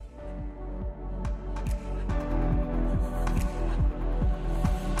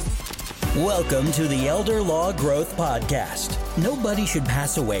Welcome to the Elder Law Growth Podcast. Nobody should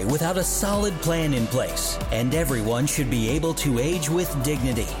pass away without a solid plan in place, and everyone should be able to age with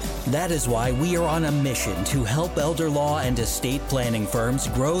dignity. That is why we are on a mission to help elder law and estate planning firms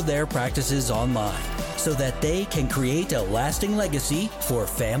grow their practices online so that they can create a lasting legacy for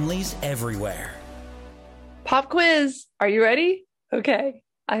families everywhere. Pop quiz. Are you ready? Okay.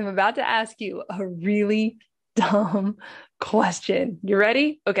 I'm about to ask you a really dumb question. You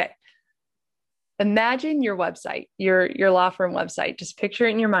ready? Okay. Imagine your website, your law firm website. Just picture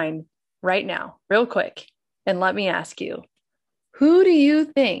it in your mind right now, real quick. And let me ask you, who do you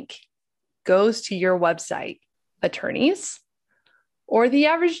think goes to your website? Attorneys or the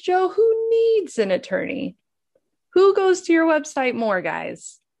average Joe who needs an attorney? Who goes to your website more,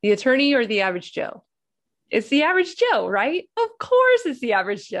 guys? The attorney or the average Joe? It's the average Joe, right? Of course it's the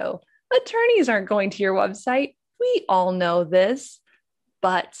average Joe. Attorneys aren't going to your website. We all know this,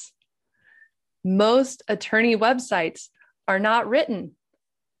 but most attorney websites are not written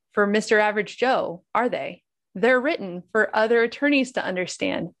for Mr. Average Joe, are they? They're written for other attorneys to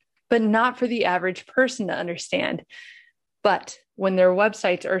understand, but not for the average person to understand. But when their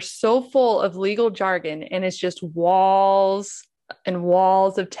websites are so full of legal jargon and it's just walls and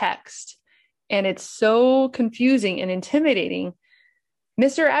walls of text, and it's so confusing and intimidating,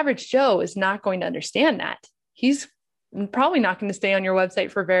 Mr. Average Joe is not going to understand that. He's probably not going to stay on your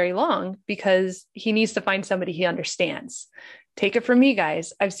website for very long because he needs to find somebody he understands. Take it from me,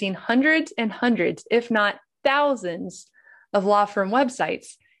 guys. I've seen hundreds and hundreds, if not thousands, of law firm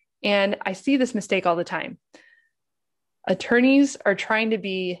websites, and I see this mistake all the time. Attorneys are trying to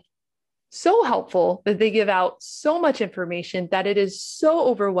be so helpful that they give out so much information that it is so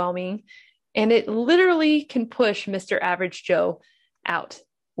overwhelming, and it literally can push Mr. Average Joe out,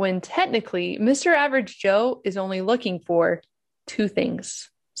 when technically Mr. Average Joe is only looking for two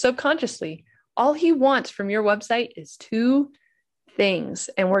things. Subconsciously, all he wants from your website is two things.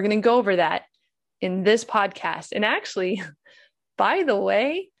 And we're going to go over that in this podcast. And actually, by the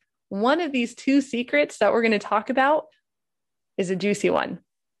way, one of these two secrets that we're going to talk about is a juicy one.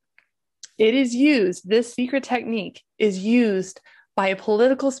 It is used, this secret technique is used by a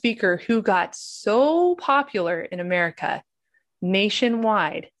political speaker who got so popular in America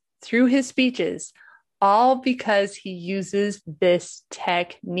nationwide through his speeches, all because he uses this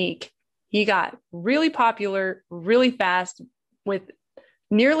technique. He got really popular really fast with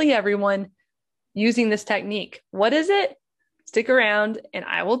nearly everyone using this technique. What is it? Stick around and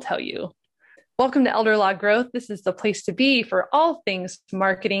I will tell you. Welcome to Elder Law Growth. This is the place to be for all things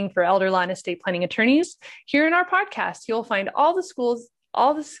marketing for elder law and estate planning attorneys. Here in our podcast, you'll find all the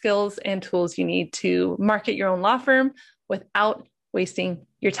skills and tools you need to market your own law firm without wasting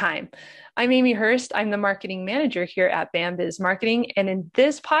your time. I'm Amy Hurst. I'm the marketing manager here at BAMBiz Marketing. And in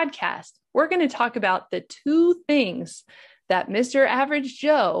this podcast, we're going to talk about the two things that Mr. Average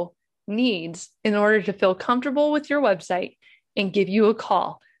Joe needs in order to feel comfortable with your website and give you a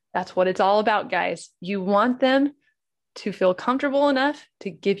call. That's what it's all about, guys. You want them to feel comfortable enough to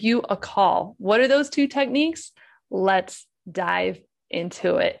give you a call. What are those two techniques? Let's dive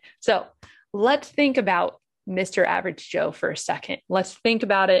into it. So let's think about Mr. Average Joe for a second. Let's think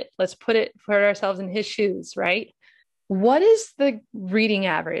about it. Let's put ourselves in his shoes, right? What is the reading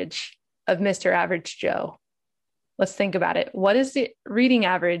average of Mr. Average Joe? Let's think about it. What is the reading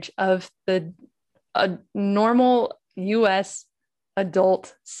average of a normal U.S.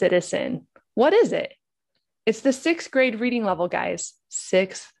 adult citizen? What is it? It's the 6th grade reading level, guys.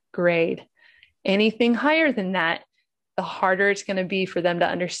 6th grade. Anything higher than that, the harder it's going to be for them to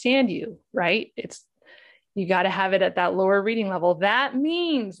understand you, right? You got to have it at that lower reading level. That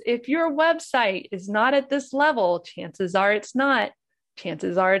means if your website is not at this level, chances are it's not.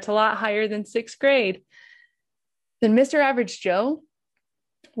 Chances are it's a lot higher than 6th grade. Then Mr. Average Joe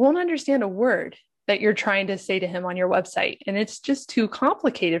won't understand a word that you're trying to say to him on your website. And it's just too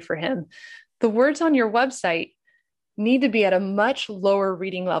complicated for him. The words on your website need to be at a much lower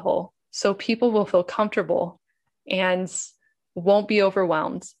reading level so people will feel comfortable and won't be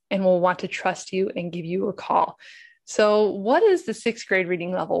overwhelmed and will want to trust you and give you a call. So what is the 6th grade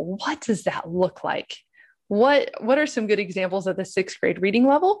reading level? What does that look like? What are some good examples of the 6th grade reading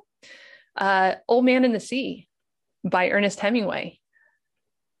level? Old Man and the Sea by Ernest Hemingway,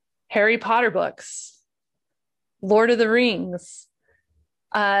 Harry Potter books, Lord of the Rings,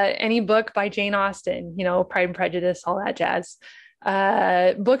 any book by Jane Austen, Pride and Prejudice, all that jazz,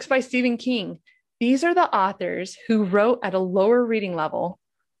 books by Stephen King. These are the authors who wrote at a lower reading level.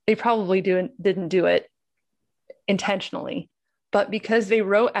 They probably didn't do it intentionally, but because they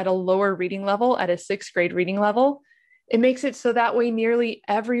wrote at a lower reading level, at a 6th grade reading level, It makes it so that way nearly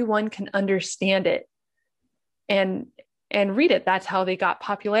everyone can understand it and read it. That's how they got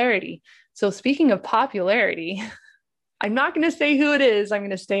popularity. So speaking of popularity, I'm not going to say who it is. I'm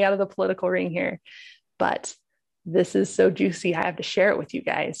going to stay out of the political ring here, but this is so juicy. I have to share it with you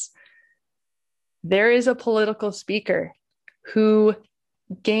guys. There is a political speaker who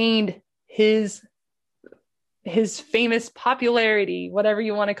gained his famous popularity, whatever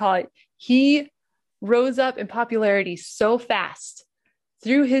you want to call it. He rose up in popularity so fast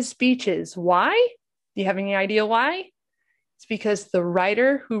through his speeches. Why? Do you have any idea why? It's because the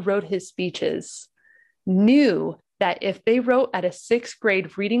writer who wrote his speeches knew that if they wrote at a sixth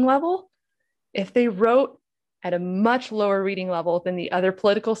grade reading level, if they wrote at a much lower reading level than the other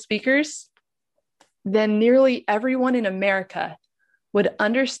political speakers, then nearly everyone in America would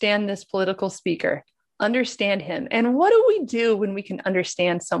understand this political speaker, understand him. And what do we do when we can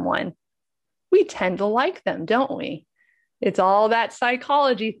understand someone? We tend to like them, don't we? It's all that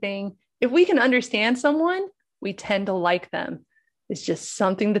psychology thing. If we can understand someone, we tend to like them. It's just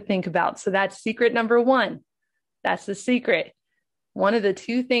something to think about. So that's secret number one. That's the secret. One of the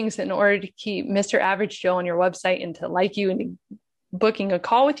two things in order to keep Mr. Average Joe on your website and to like you and booking a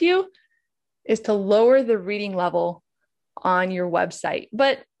call with you is to lower the reading level on your website.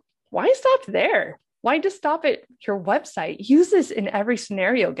 But why stop there? Why just stop at your website? Use this in every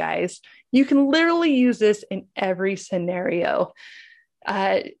scenario, guys. You can literally use this in every scenario.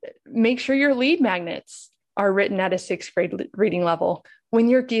 Make sure your lead magnets are written at a sixth grade reading level. When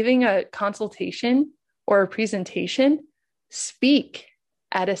you're giving a consultation or a presentation, speak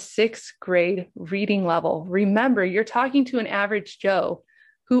at a sixth grade reading level. Remember, you're talking to an average Joe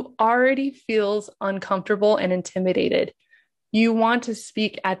who already feels uncomfortable and intimidated. You want to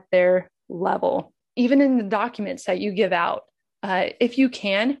speak at their level. Even in the documents that you give out, if you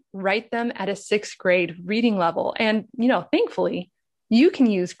can, write them at a sixth grade reading level. And, thankfully, you can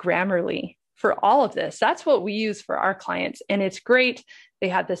use Grammarly for all of this. That's what we use for our clients. And it's great. They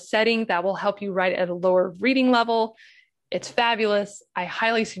have the setting that will help you write at a lower reading level. It's fabulous. I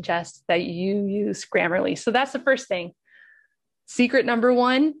highly suggest that you use Grammarly. So that's the first thing. Secret number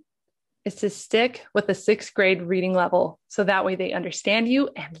one is to stick with the sixth grade reading level. So that way they understand you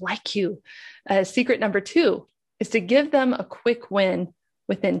and like you. Secret number two is to give them a quick win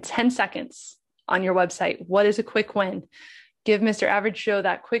within 10 seconds on your website. What is a quick win? Give Mr. Average Joe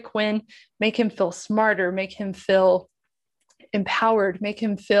that quick win, make him feel smarter, make him feel empowered, make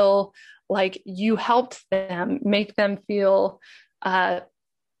him feel like you helped them, make them feel that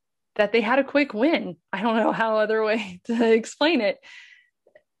they had a quick win. I don't know how other way to explain it.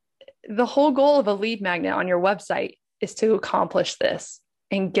 The whole goal of a lead magnet on your website is to accomplish this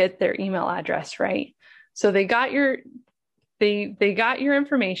and get their email address, right? So they got your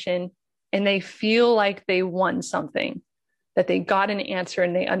information and they feel like they won something, that they got an answer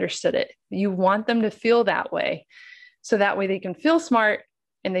and they understood it. You want them to feel that way. So that way they can feel smart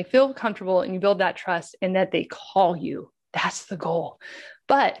and they feel comfortable and you build that trust and that they call you. That's the goal.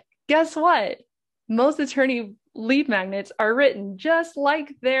 But guess what? Most attorney lead magnets are written just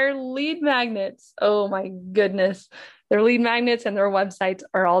like their lead magnets. Oh my goodness. Their lead magnets and their websites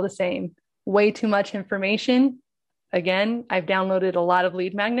are all the same. Way too much information. Again, I've downloaded a lot of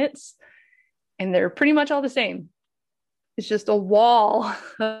lead magnets and they're pretty much all the same. It's just a wall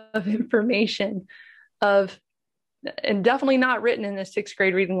of information and definitely not written in the sixth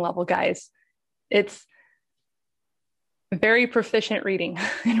grade reading level, guys. It's very proficient reading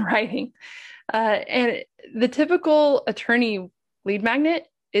and writing. And the typical attorney lead magnet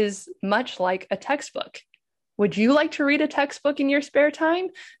is much like a textbook. Would you like to read a textbook in your spare time?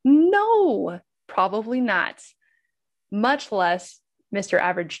 No, probably not. Much less Mr.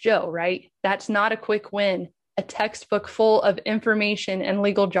 Average Joe, right? That's not a quick win. A textbook full of information and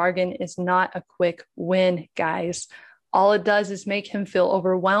legal jargon is not a quick win, guys. All it does is make him feel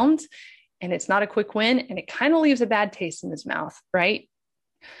overwhelmed, and it's not a quick win, and it kind of leaves a bad taste in his mouth, right?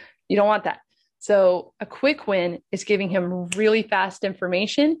 You don't want that. So a quick win is giving him really fast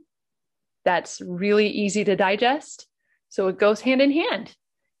information that's really easy to digest. So it goes hand in hand.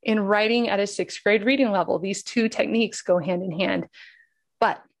 In writing at a sixth grade reading level, these two techniques go hand in hand.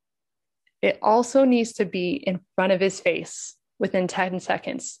 But it also needs to be in front of his face within 10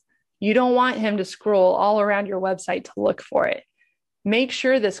 seconds. You don't want him to scroll all around your website to look for it. Make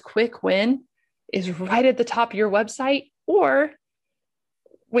sure this quick win is right at the top of your website or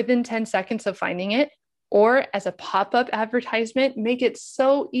within 10 seconds of finding it, or as a pop-up advertisement. Make it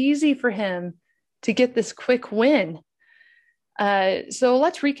so easy for him to get this quick win. So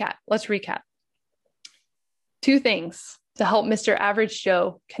let's recap. Two things to help Mr. Average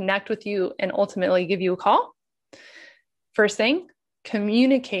Joe connect with you and ultimately give you a call. First thing,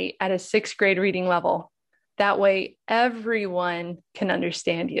 communicate at a 6th grade reading level. That way, everyone can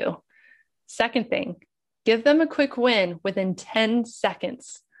understand you. Second thing, give them a quick win within 10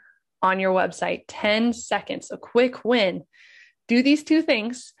 seconds on your website. 10 seconds, a quick win. Do these 2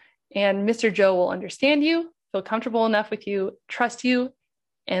 things, and Mr. Joe will understand you, feel comfortable enough with you, trust you,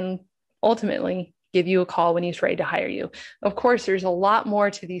 and ultimately give you a call when he's ready to hire you. Of course, there's a lot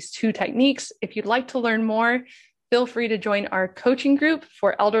more to these 2 techniques. If you'd like to learn more, feel free to join our coaching group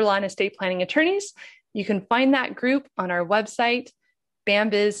for elder law and estate planning attorneys. You can find that group on our website,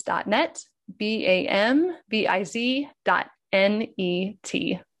 bambiz.net, BAMBIZ.net.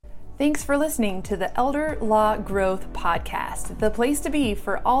 Thanks for listening to the Elder Law Growth Podcast, the place to be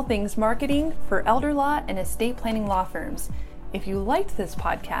for all things marketing for elder law and estate planning law firms. If you liked this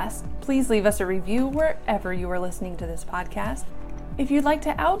podcast, please leave us a review wherever you are listening to this podcast. If you'd like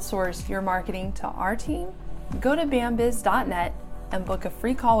to outsource your marketing to our team, go to bambiz.net and book a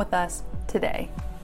free call with us today.